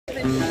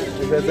Thank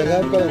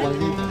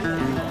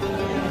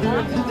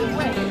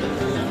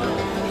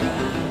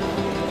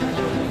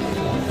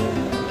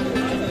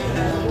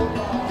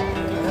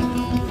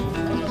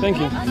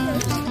you.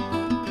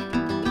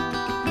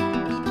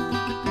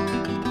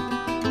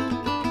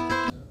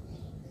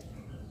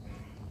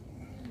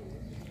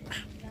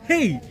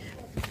 Hey,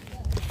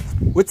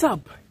 what's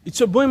up? It's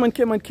your boy man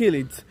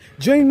Kilits.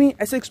 Join me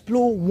as I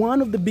explore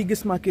one of the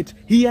biggest markets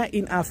here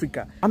in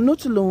Africa. I'm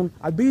not alone.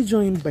 I'll be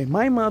joined by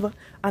my mother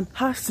and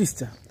her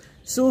sister.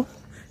 So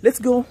let's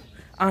go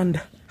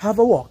and have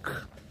a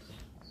walk.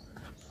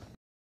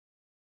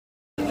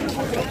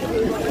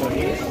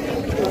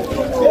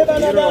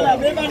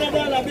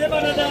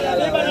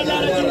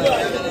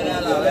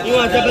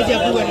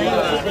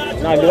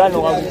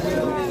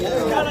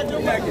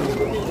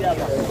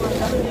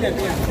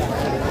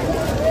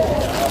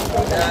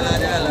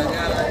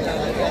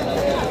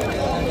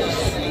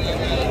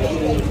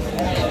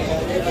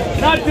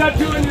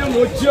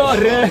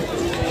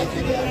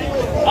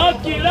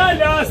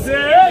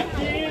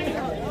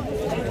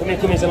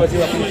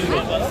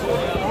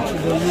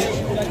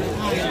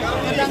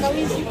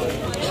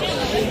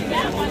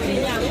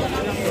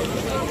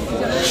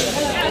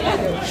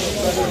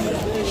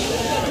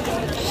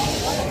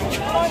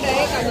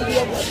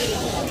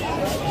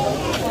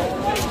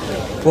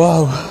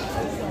 Wow.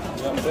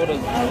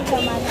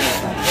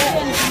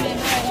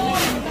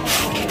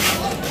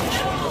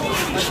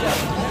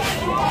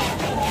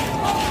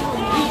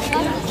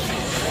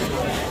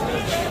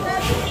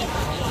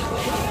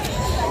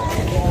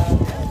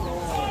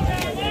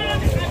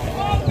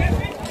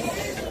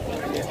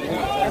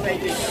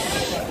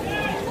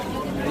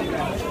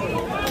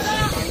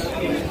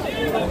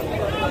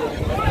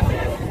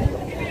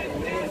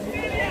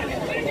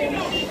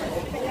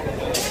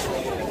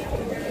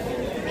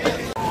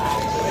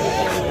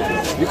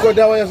 Iko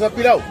dawa ya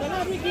pilau?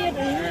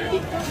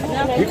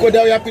 Iko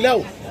dawa ya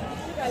pilau?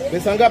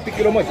 Pesa ngapi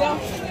kilo moja?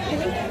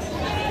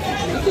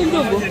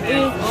 Ndogo.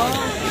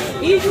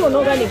 Hii tu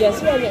unaona ni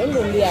gasi ya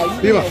ndio ndio.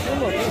 Pima.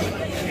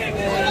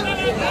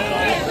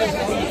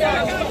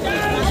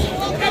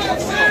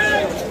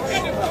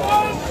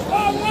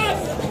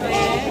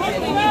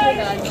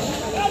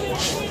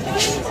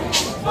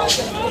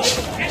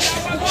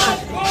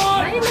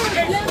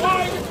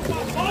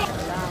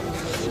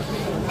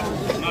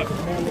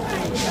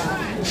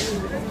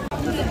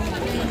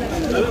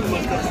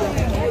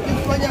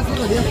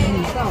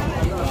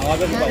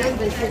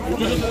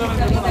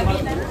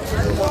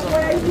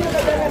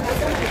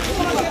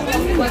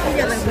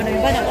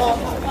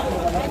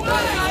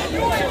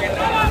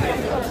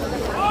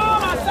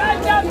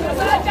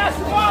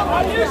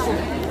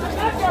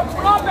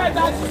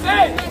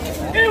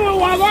 If we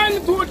were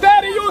going to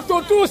tell you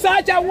to do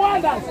such a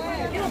wonders,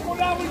 you could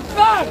have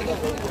done.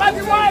 But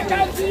why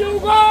can't you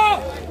go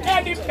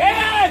and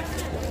repent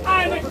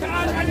and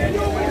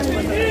you will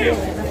believe?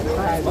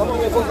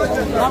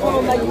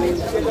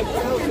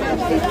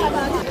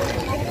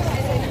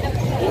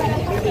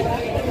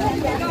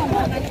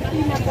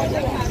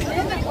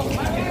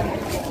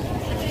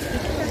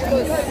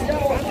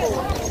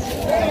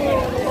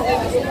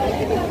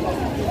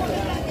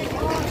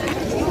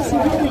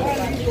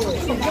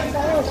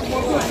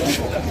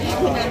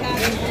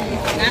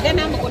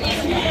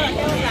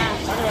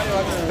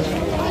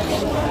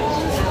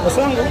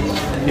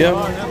 Yeah.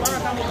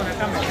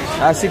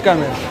 Así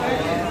camera.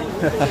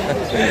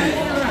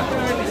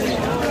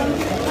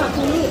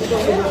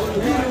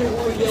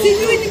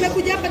 Sijui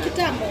nimekuja hapa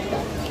kitambo.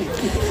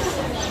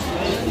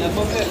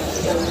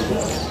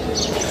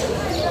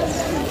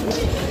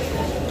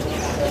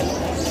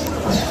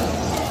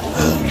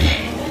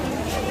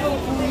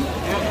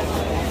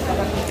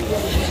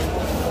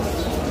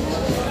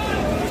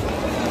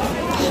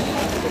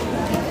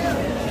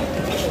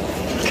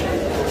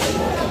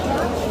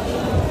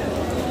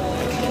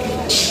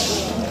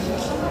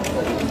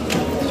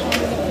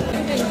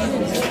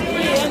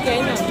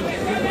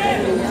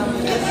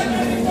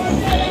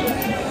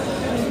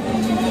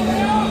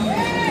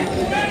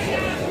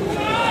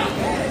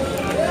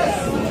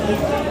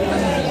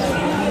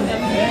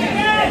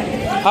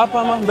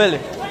 Hapa ama mbele?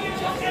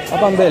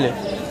 Hapa mbele.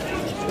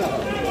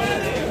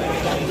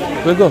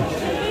 We go.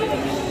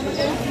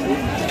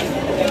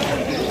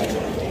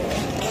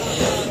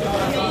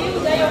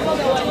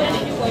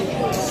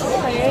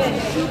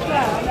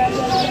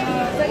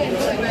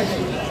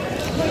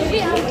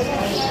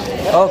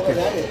 Okay.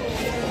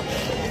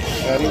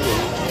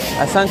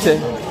 Asante.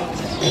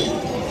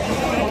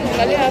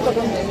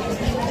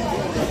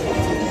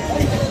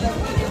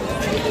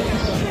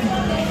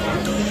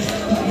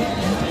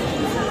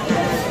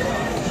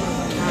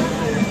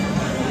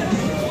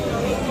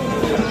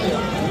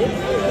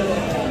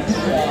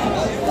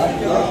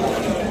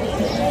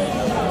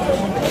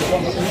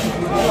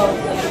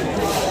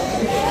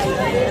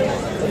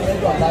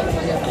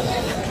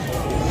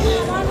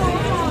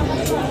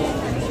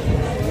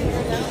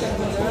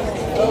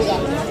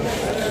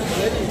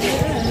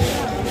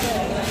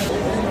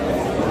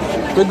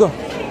 We go.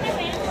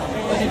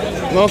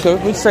 Okay,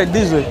 which side?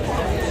 This way.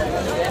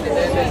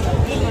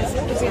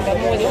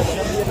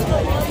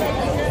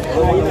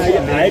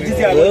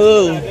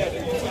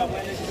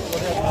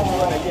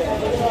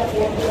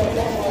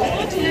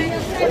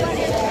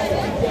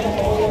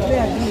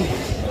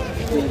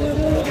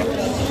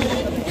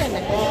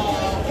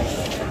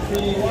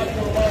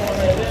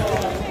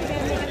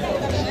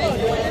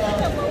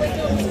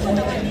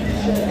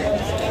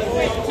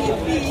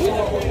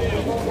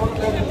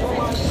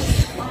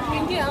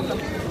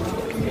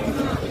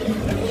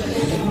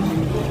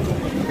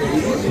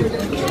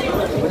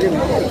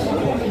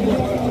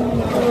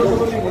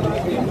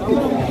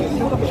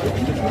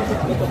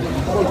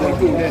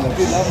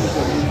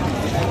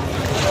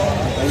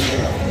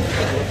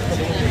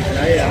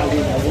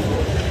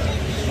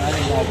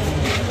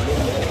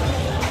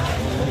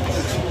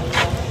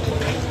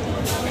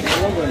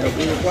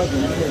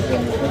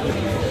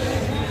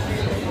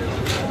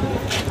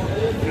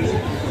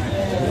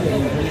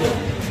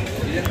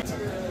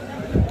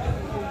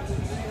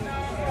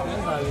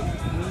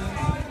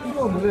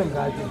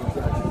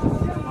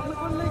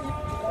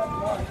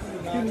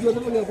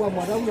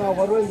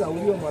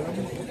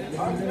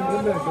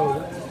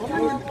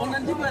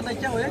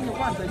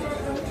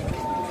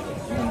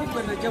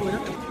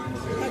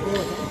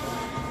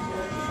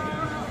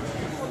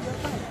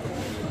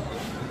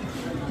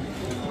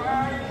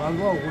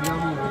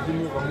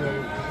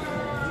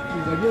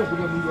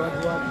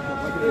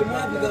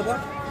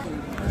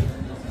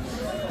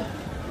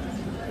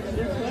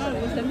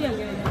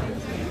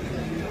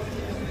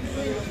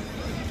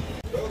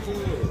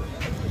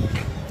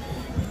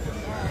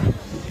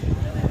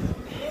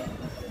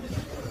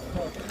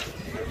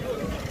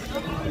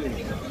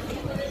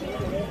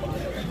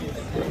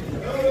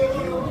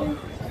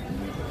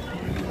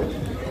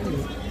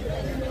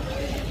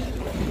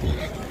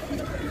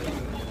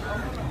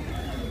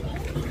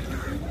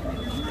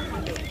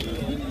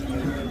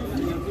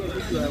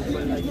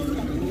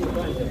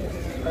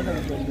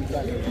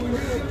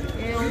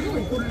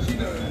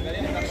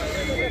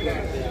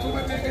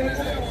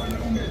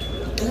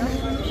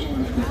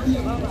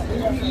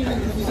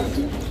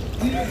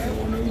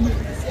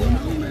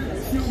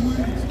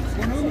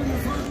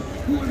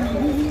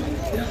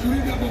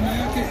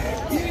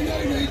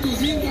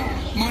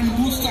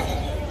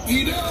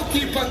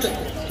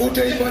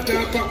 Utaipata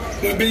hapa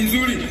na bei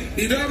nzuri.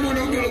 Ni dawa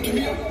mwanaume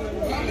anatumia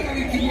baada ya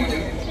wiki moja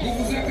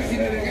nguvu zake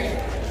zinaregea.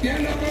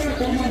 Kienda pale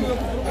kwa mama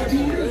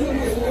atiulizwa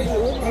maswali,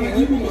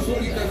 anajibu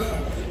maswali kadhaa.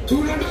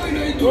 Tuna dawa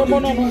inaitwa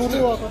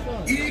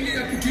ili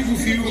ya kutibu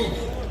viungo.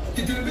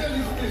 Kitembea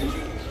vizuri.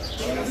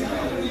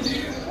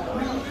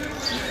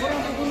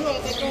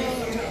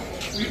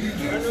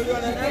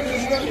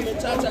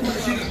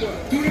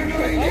 Tuna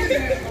dawa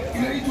ingine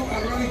inaitwa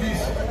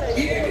Arandis.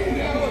 Hii ni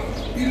dawa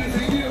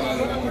inasaidia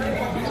wale wako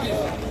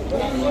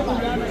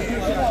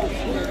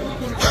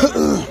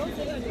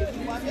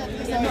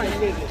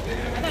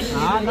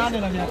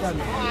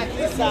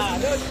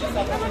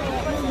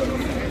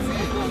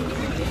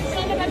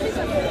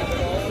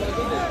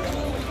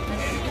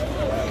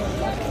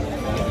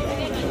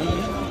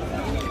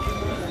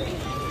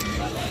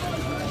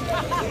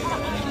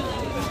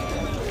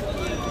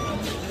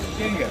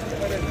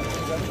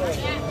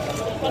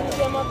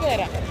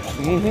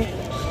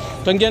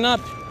Tuingia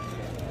napi?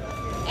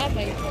 Hapa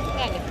hivi.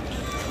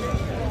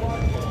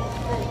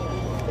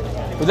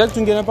 Unataka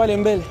tuingie na pale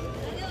mbele?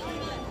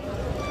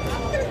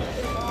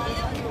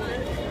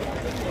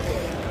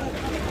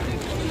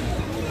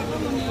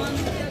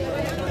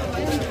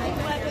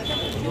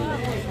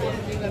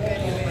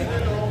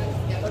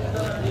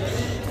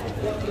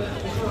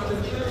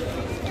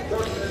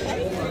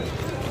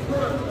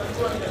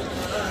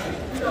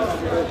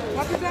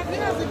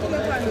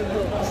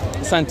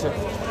 Asante.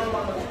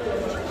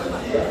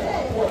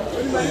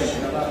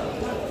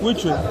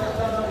 Which way?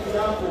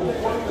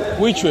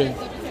 Which way?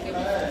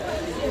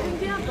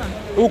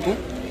 Huku?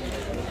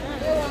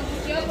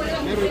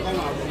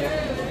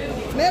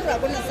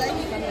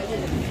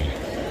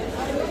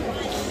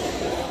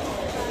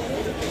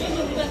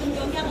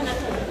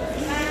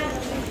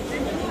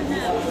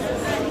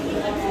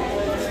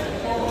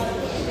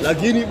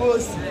 Lakini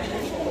boss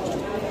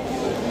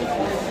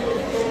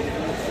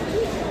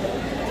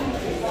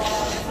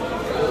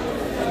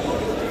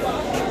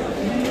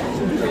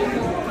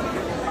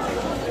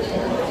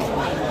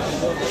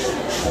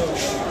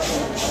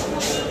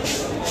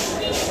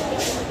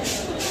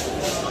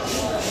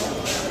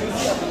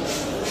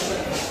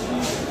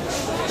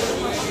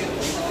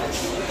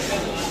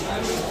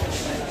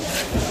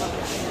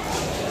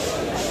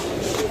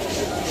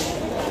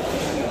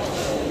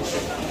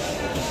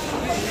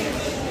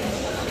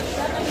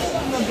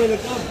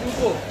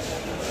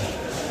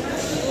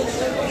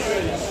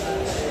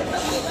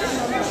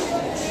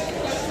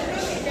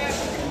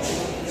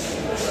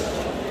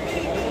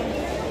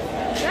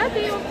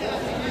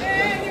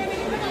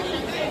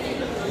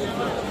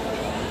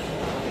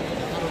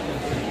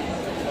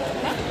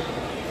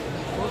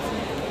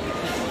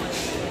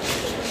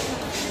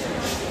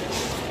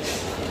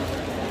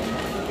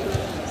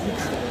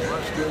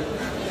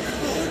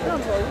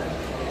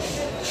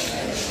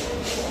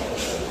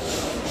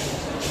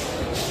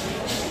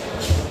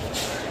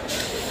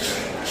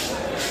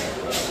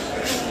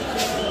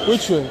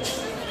Which way?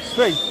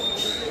 Straight.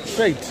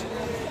 Straight.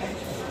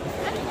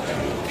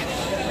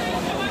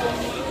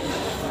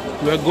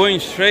 We're going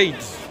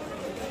straight.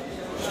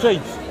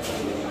 Straight.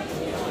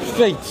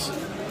 Straight.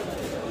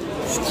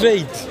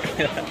 Straight.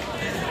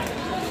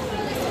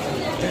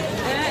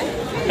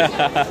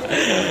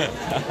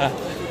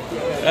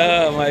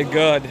 Oh my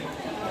God.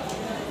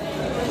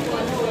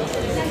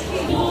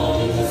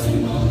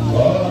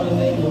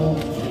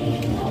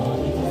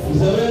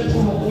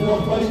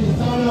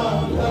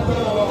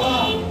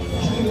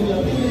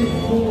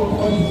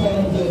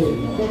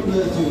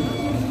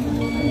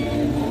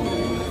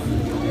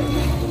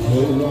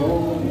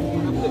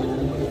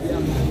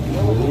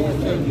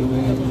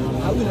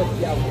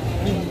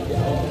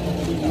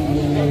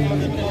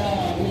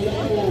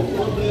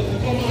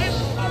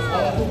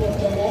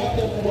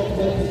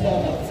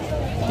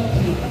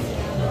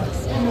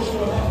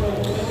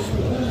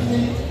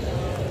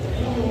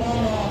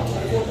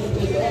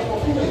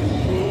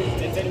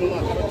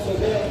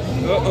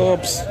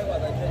 Oops.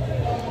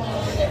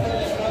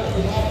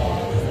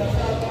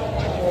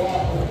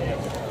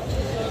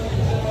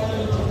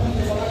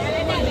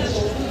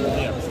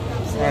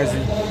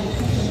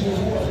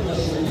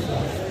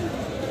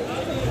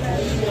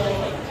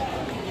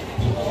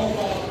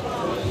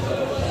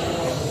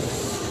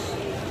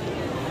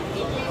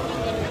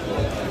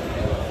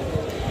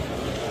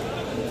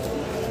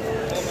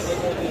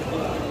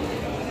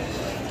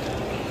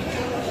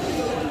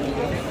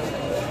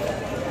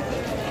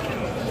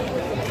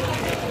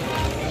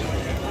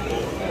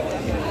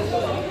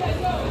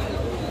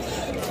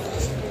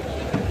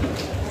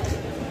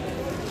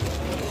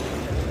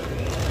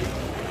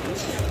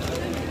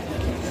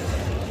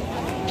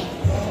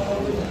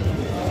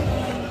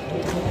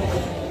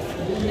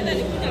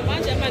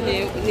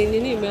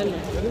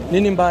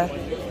 Nini mbaya?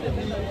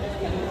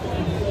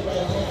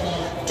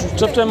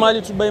 Tutafute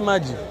mahali tubai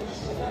maji.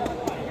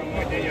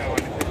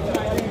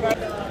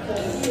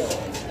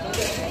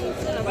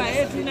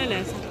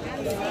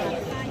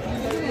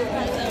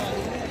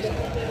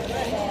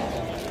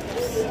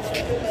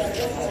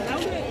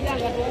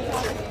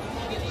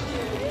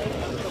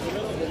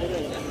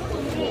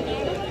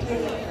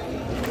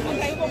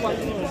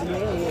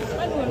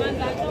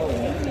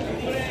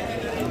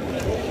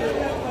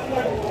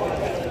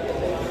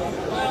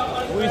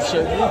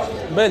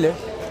 Bele.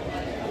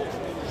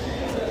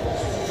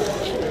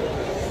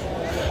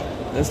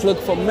 Let's look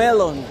for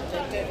melon.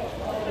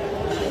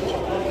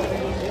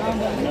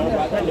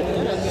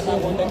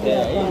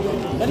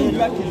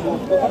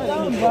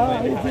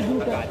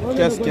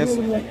 Yes.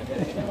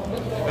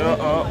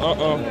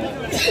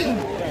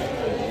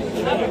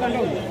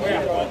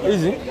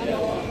 Easy.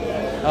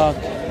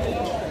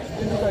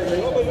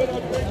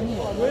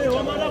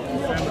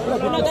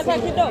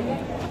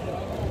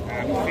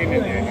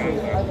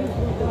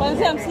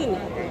 Kuanzia 50.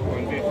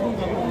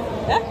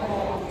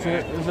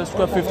 Sasa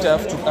kwa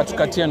 50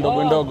 atukatia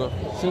ndogo ndogo,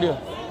 si ndio?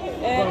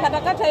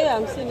 Katakata hiyo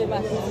 50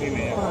 basi.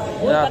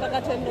 Wewe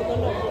katakata ndogo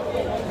ndogo.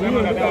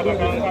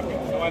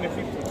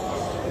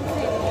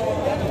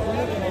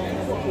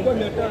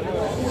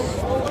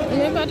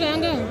 Umepata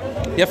yanga?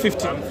 Ya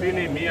 50.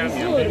 50, 100,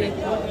 200.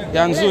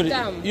 Ya nzuri.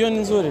 Hiyo ni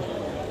nzuri.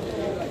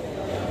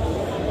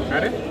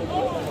 Are?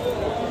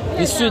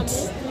 Ni sweet.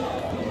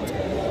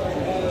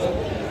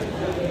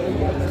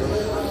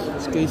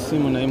 Sikai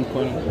simu na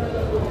mkono.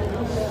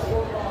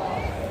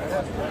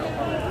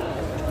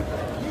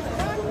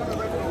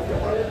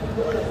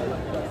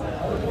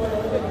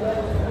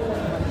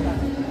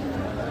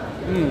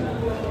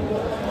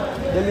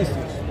 Delicious.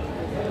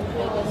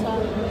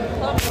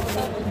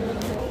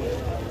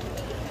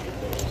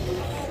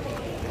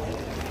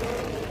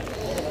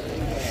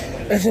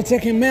 As we're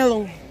taking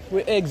melon,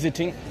 we're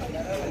exiting.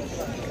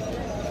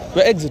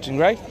 We're exiting,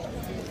 right?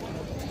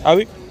 Are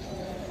we?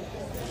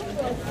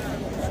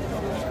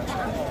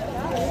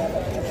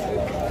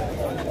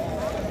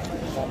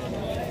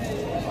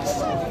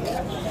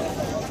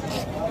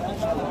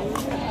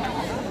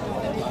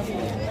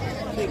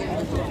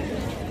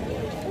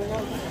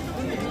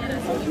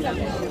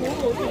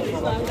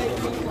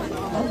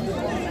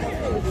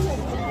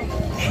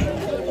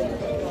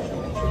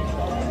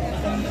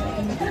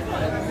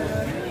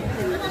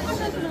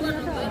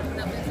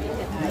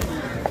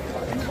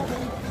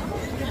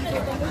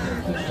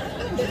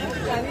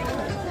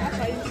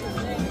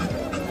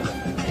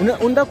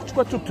 Unataka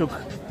kuchukua tuk-tuk?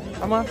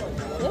 Ama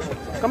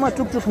kama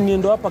tuk-tuk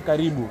niendo hapa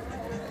karibu.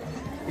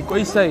 Iko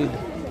hii side.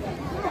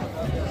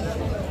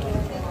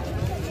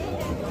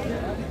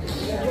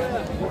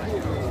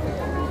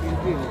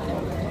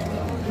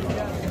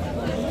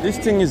 This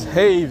thing is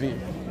heavy.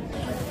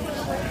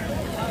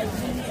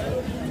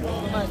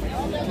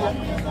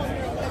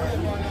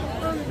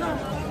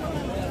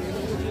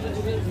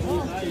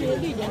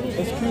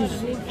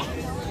 Excuse me.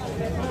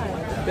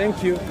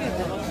 Thank you.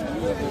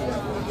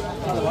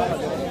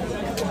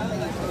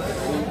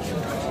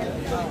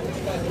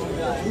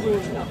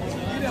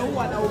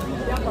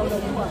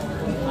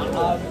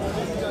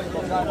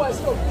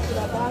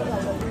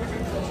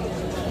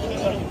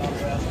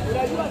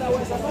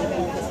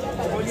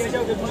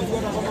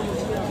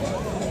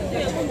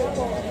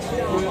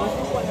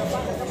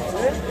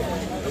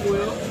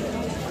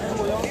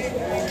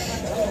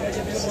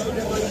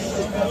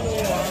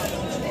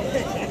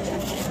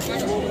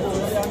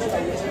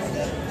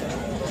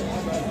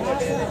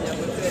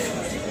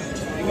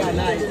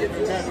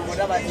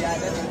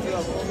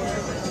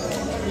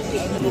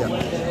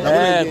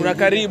 kuna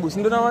karibu, si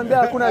ndio nawaambia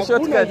hakuna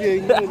shortcut.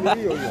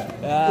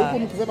 Huko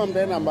mkisema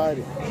mtaenda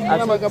mbali.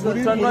 Ana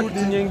makaburi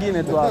kitu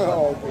nyingine tu hapa.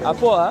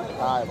 Hapo ah?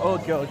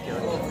 Okay.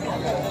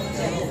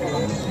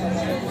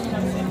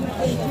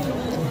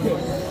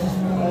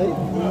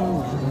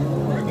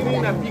 Lakini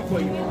inapikwa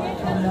hivi.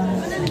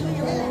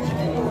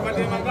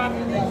 Upate mangapi?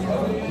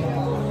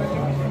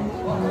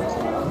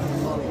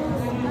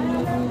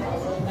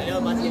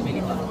 Leo basi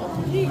imelipa.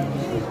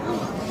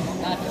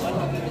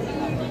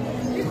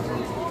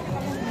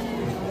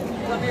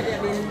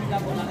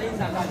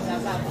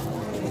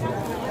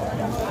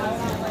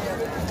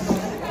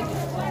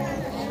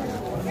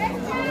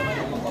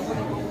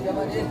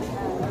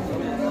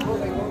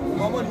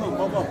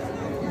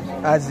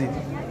 Azi.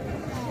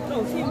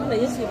 No, film là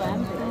gì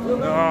bạn? No.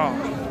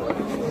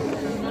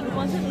 Nó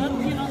có rất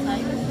lớn khi nó thấy.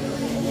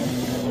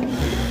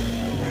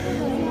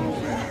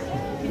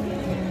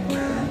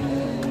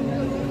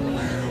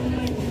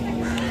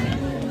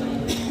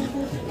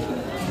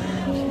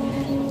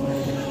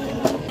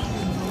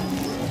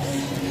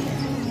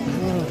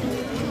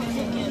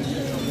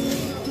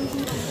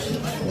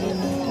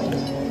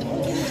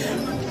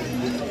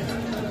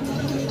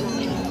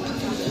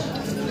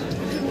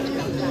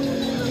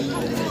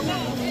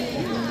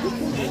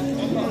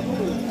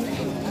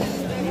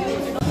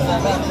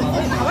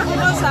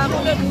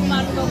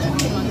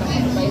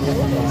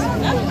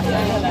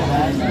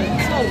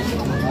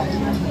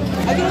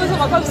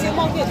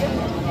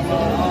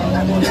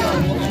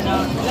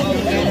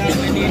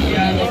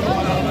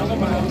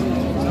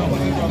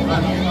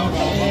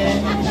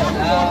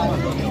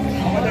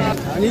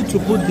 I need to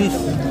put this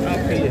up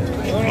here.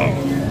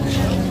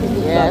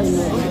 Yes.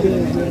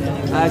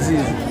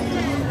 Aziz.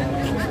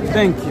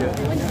 Thank you.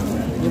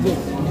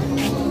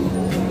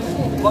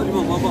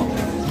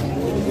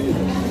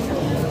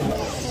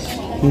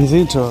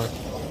 Nzito.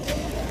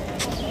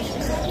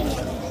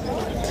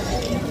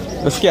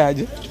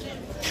 Nasikiaje?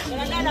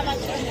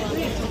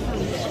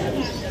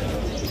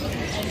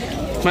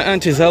 My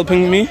aunt is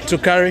helping me to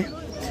carry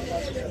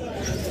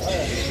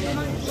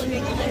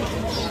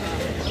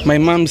my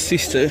mom's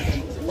sister.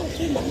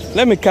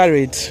 Let me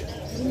carry it.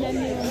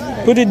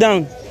 Put it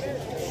down.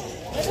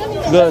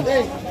 Good.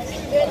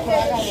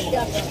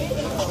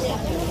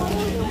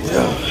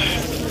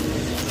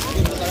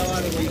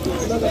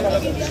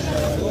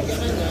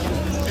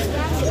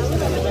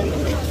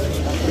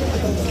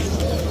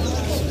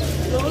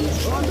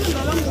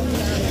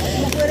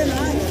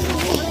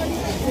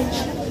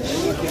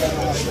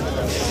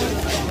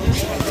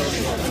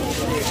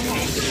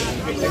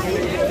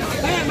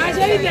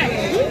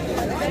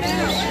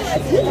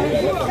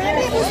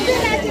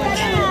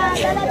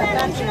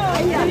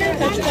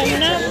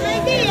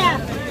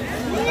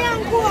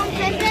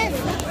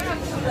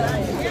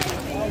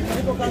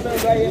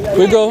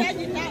 We go.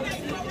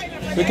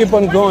 We keep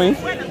on going.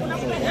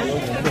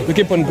 We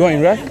keep on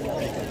going, right?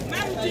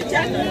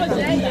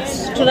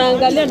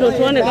 Tunaangalia ndo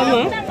tuone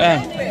kama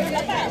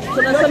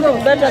kuna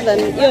something better than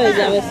hiyo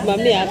yenye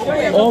amesimamia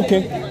hapo.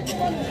 Okay.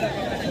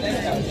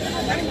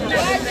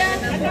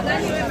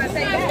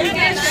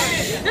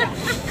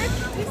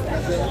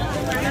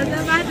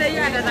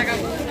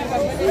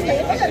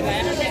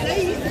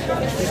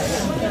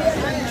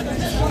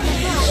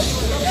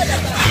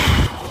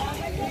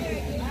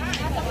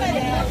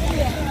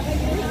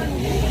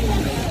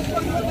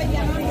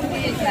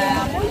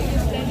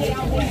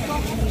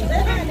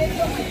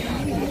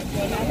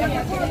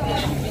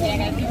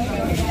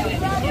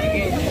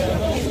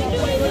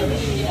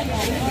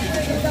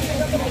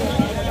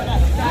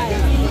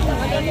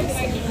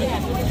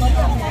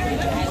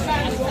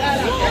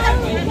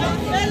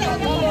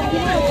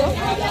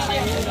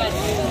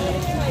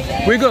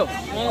 We go.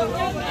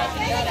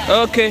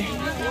 Okay.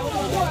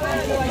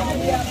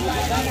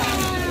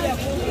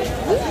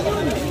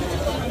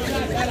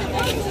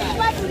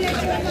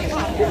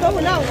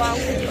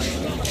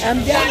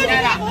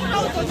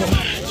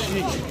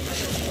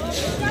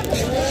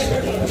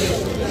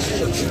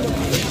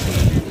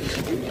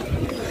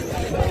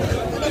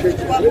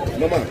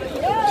 Mama,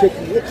 check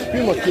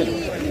pima kitu.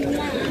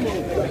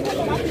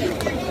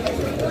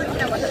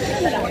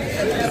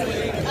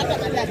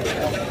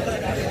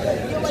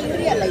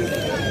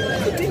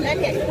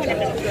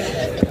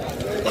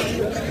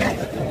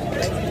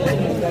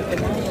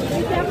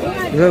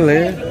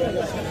 Really?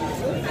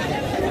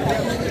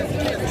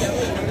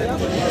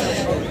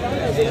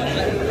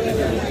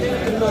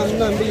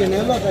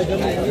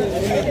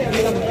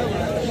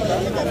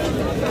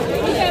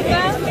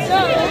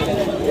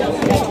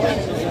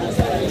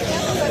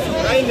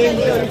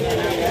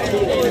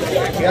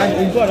 Yaani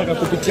ulikuwa unataka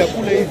kupitia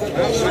kule hivi.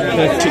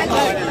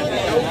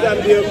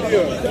 Ndio.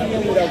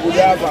 Ndio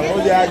kuja hapa,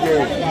 ngoja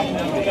aje.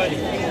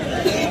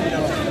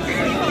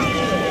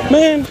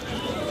 Man,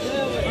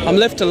 I'm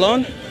left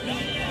alone.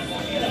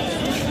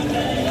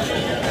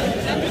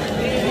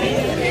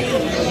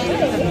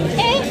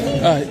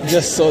 I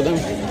just saw them.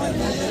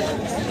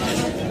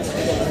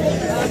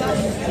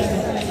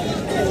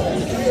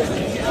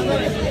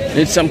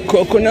 Need some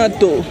coconut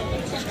too.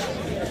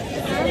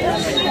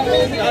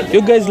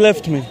 You guys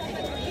left me.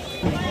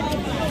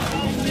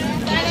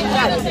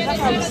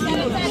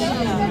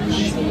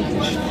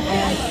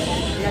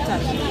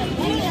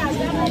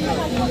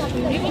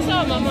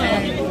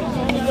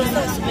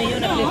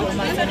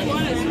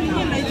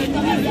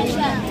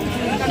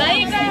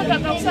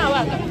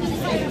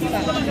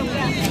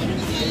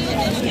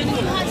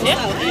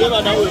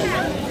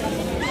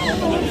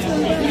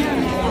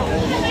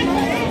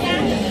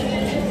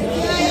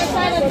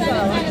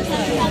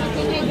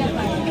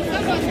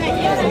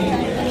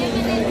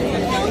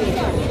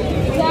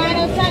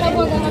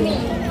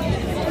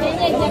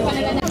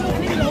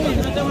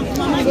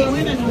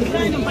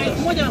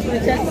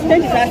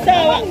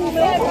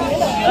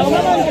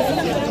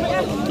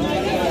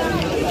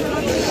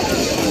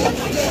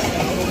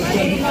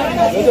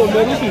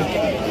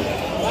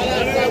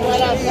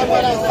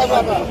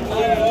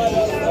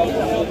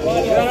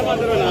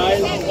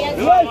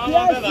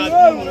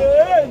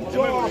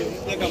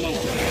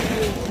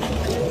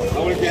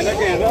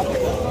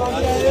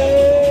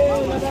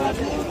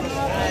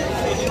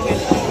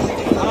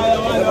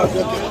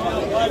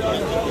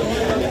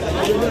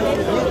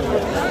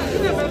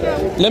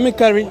 Let me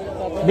carry.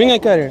 Bring a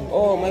carrier.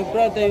 Oh, my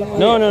brother.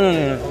 No.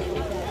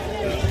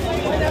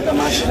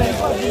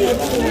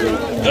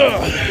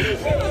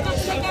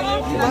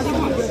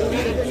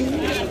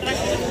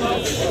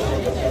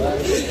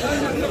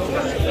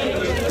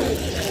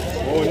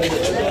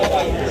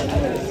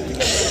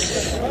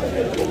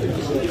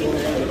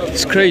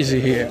 It's crazy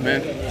here,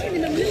 man.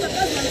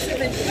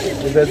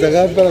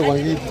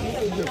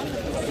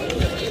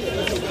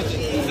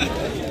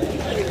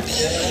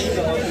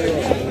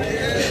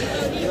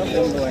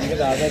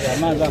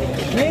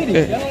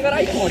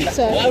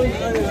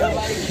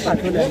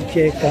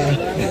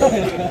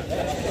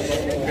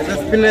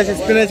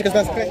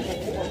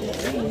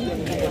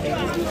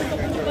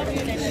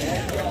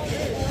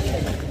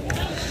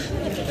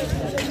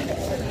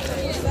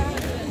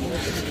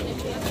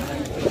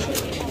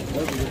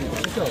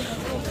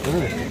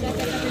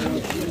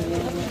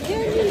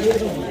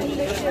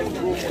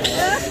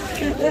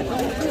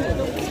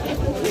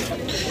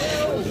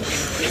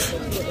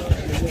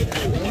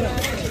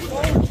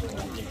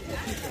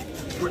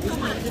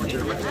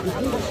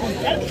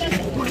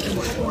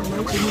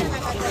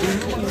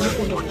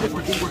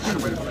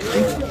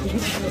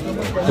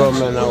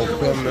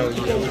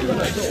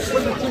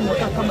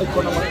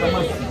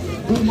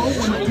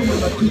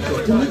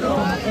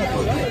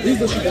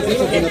 Hizo shida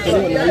zote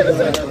zinatolewa na hii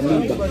dawa ya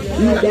amiba.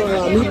 Hii dawa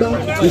ya amiba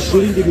ni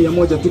shilingi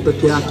 100 tu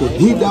peke yake.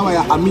 Hii dawa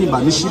ya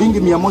amiba ni shilingi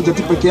 100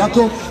 tu peke yake,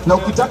 na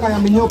ukitaka ya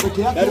minyoo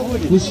peke yake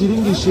ni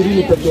shilingi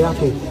 20 peke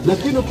yake.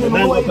 Lakini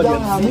ukinunua hii dawa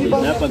ya amiba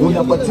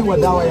unapatiwa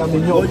dawa ya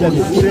minyoo.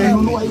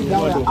 Ukinunua hii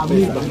dawa ya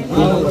amiba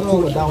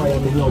unapatiwa dawa ya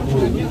minyoo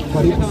bure.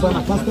 Karibu sana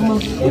customer,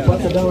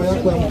 upate dawa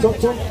yako ya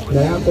mtoto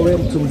na yako wewe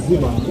mtu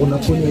mzima,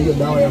 unakunywa hiyo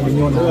dawa ya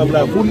minyoo na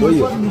amiba.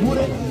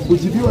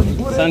 Kujibiwa ni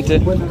bure. Asante.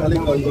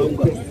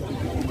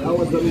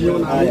 Dawa za minyoo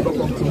na amiba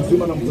kwa mtu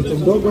mzima na mtoto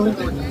mdogo.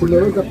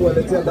 Tunaweza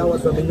kuwaletea dawa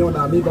za minyoo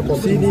na amiba kwa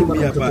mtu mzima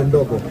na mtoto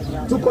mdogo.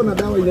 Tuko na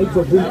dawa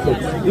inaitwa Kilits.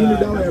 Hii ni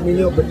dawa ya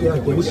minyoo peke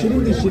yake. Ni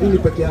shilingi 20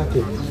 peke yake.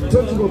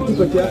 20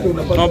 peke yake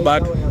unapata. Not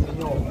bad.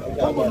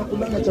 Kama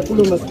unakula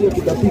chakula unasikia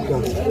kutapika,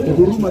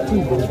 kuguruma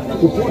tumbo,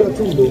 kufura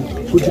tumbo,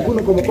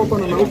 kujikuna kwa makopa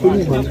na huko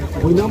nyuma,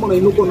 uinama na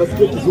inuko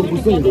unasikia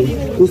kizunguzungu,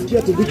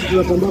 kusikia tu vitu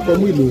vinatambaa kwa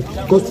mwili,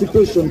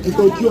 constipation,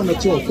 kukaukiwa na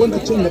choo, kwenda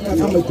choo inakaa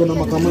kama iko na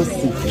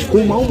makamasi,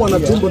 kuumaumwa na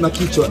tumbo na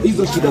kichwa,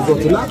 hizo shida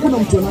zote. Na hakuna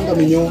mtu ananga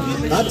minyoo,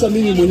 hata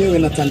mimi mwenyewe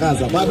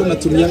natangaza, bado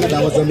natumianga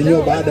dawa za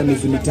minyoo baada ya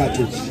miezi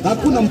 3.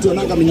 Hakuna mtu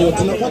ananga minyoo,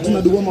 tunakuwa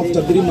tunaduama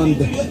after 3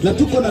 months. Na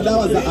tuko na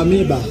dawa za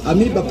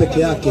amiba peke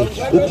yake.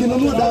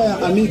 Ukinunua dawa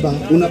ya amiba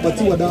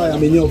unapatiwa dawa ya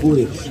minyoo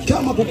bure.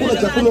 Kama kukula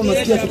chakula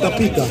unasikia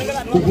kutapika,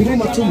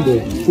 kuguruma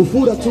tumbo,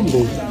 kufura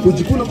tumbo,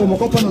 kujikuna kwa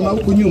makopa na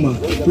huku nyuma,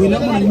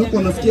 kuinama na inuko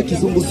unasikia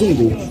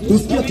kizunguzungu,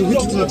 kusikia tu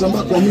vitu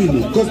tunatambaa kwa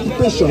mwili,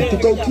 constipation,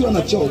 kukaukiwa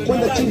na choo,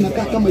 kwenda chini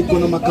nakaa kama iko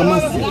na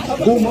makamasi,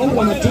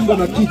 kuumaumwa na tumbo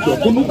na kichwa,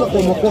 kunuka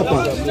kwa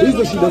makopa,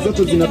 hizo shida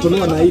zote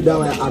zinatolewa na hii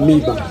dawa ya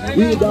amiba.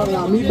 Hii dawa ya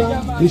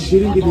amiba ni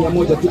shilingi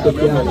 100 tu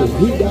peke yake.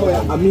 Hii dawa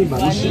ya amiba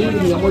ni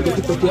shilingi 100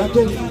 tu peke yake,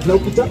 na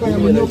ukitaka ya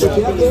minyoo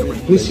peke yake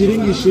ni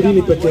shilingi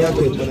 20 peke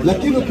yake.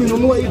 Lakini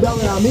ukinunua hii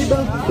dawa ya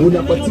amiba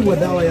unapatiwa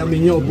dawa ya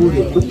minyoo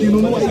bure.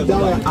 Ukinunua hii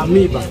dawa ya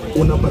amiba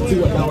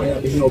unapatiwa dawa ya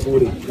minyoo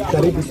bure.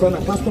 Karibu sana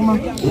customer,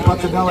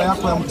 upate dawa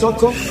yako ya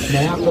mtoto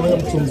na yako wewe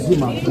mtu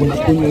mzima,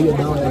 unakunywa hiyo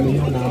dawa ya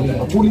minyoo na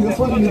amiba. Kuuliza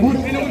swali ni bure,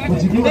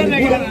 kujibiwa ni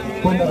bure,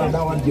 kwenda na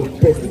dawa ndio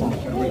pesa.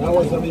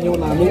 Dawa za minyoo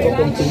na amiba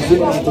kwa mtu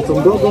mzima na mtoto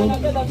mdogo.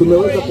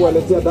 Tumeweza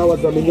kuwaletea dawa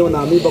za minyoo na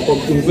amiba kwa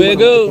mtu mzima na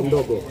mtoto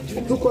mdogo.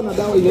 Tuko na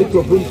dawa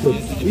inaitwa Kilits.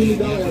 Hii ni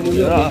dawa ya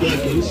minyoo peke yake.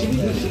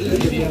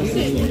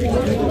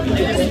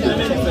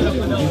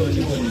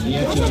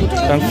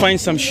 Can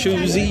find some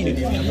shoes,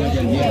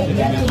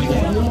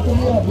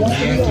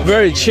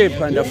 very cheap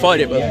and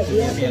affordable.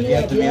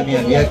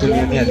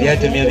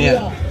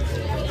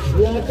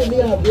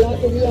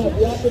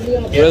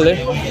 Really?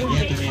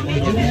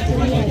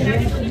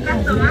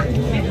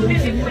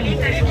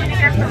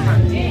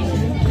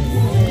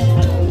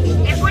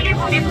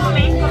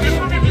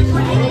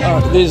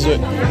 Oh, this way.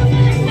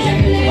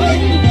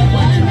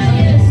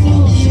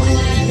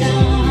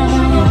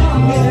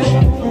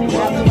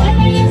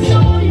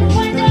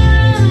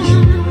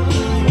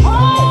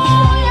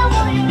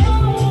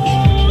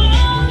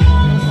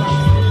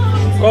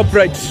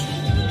 Upright.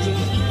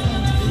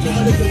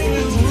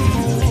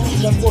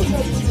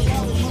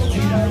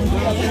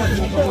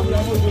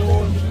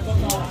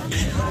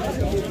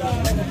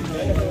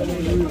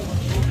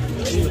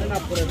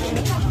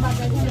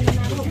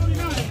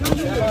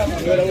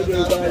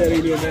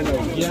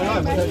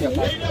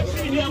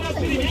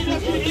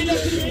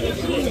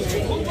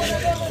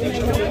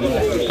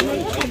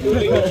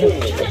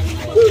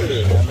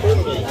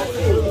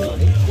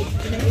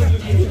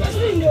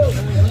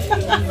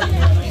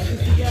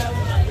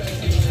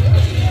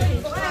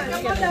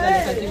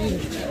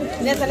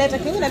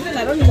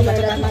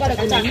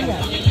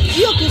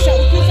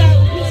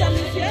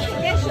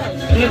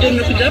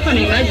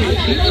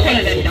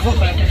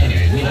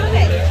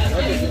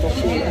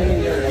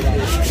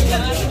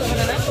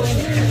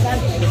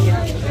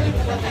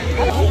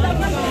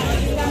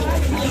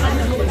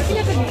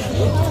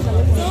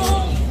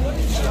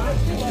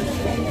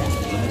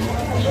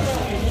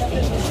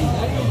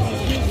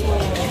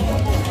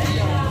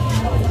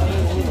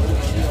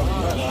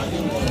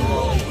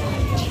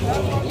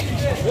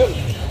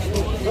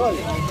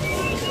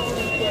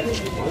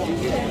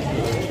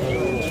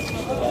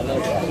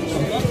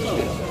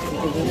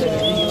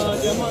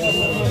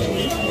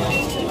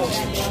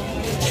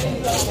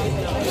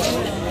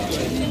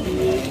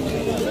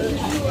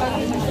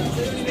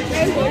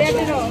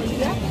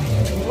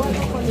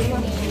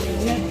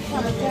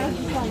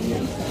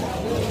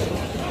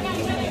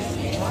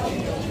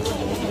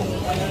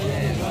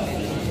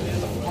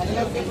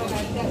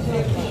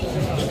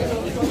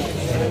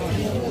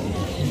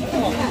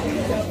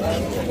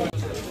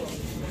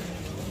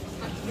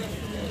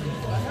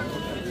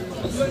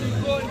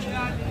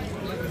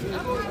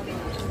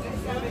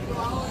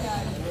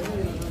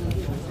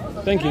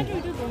 Thank you.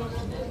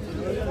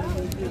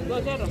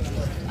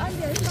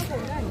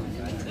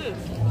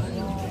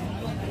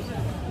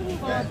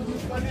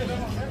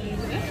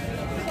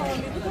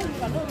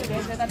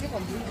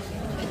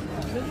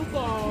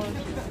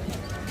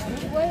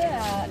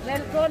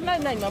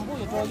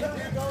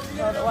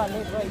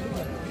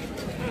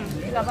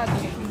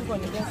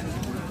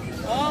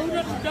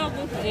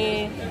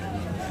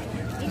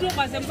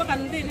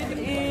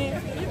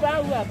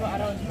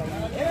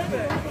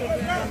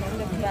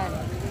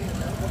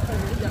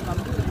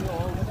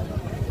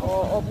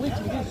 Of which is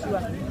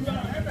sure.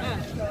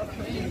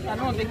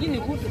 No,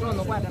 beginning good to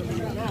know what I'm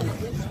doing.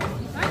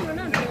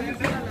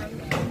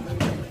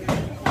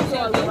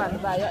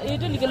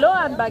 Itu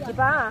digeloan bagi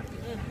pa.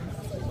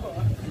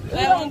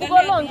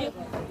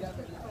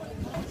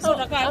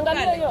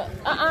 Angalia hiyo.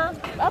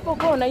 Hapo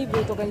kwa na hivyo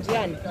kutoka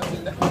njiani.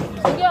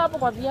 Ingia hapo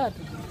kwa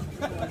viatu.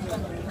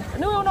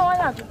 Ni wewe una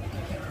wayako?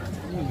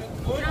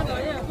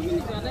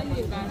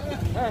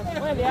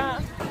 Wewe ya.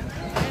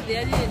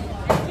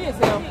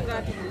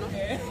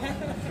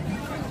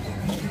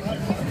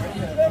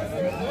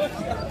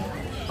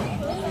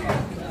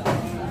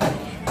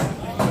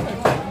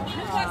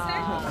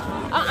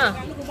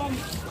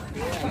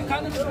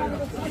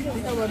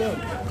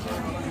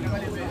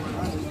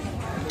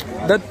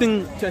 That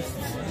thing tastes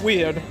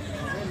weird.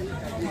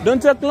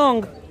 Don't take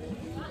long.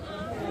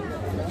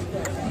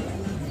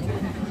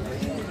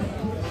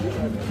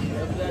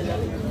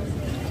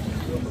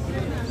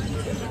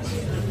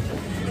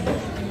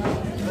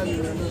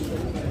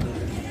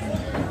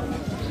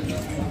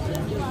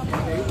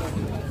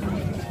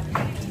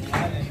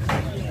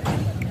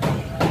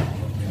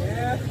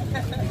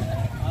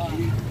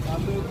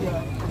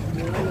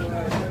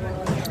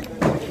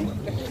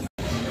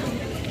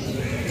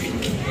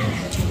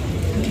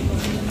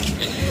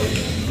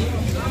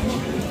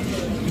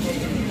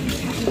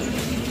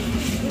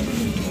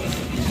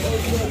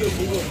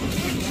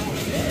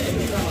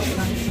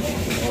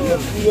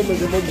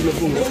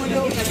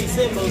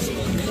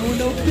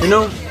 You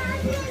know,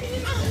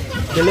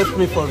 they left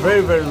me for a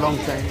very, very long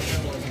time.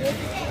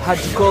 I had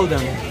to call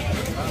them.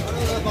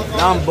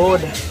 Now I'm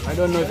bored. I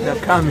don't know if they're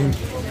coming.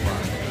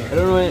 I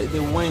don't know where they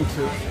went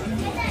to.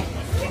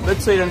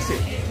 Let's wait and see.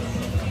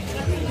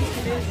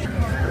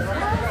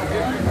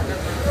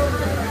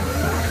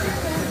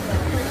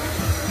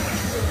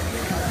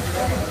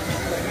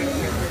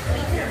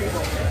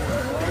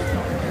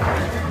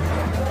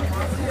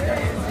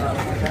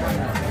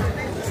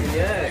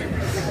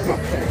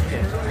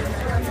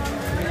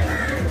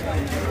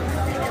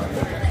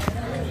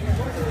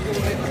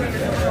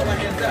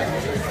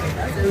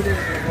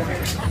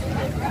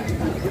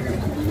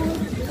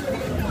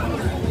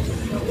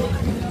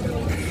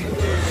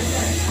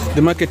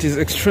 The market is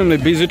extremely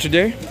busy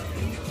today.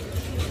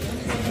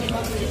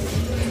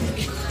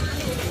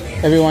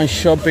 Everyone's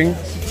shopping.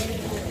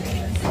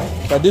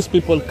 But these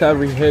people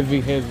carry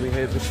heavy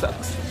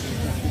sacks.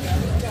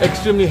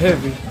 Extremely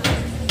heavy.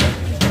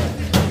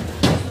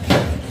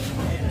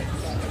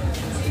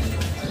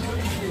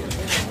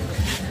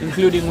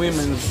 Including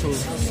women too.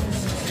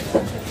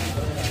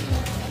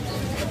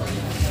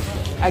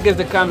 I guess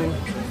they're coming.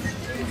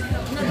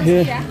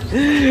 Yeah.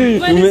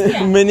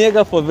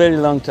 Umenieka for a very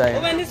long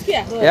time.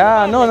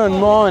 Yeah, no,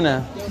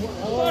 nimeona.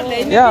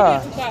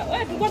 Yeah.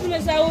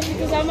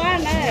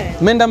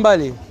 Menda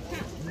mbali?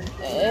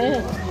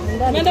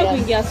 Menda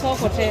kuingia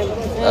soko tena.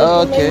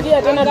 Okay.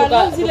 Tena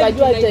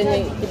tukajua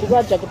chenye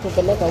kilikuwa cha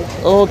kutupeleka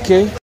huko.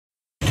 Okay.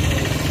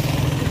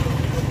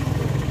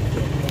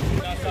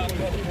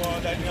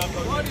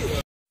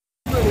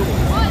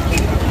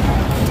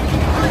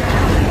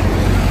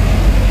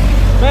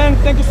 Man,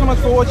 thank you so much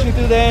for watching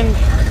till the end.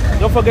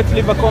 Don't forget to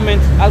leave a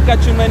comment. I'll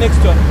catch you in my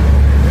next one.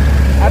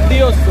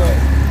 Adios.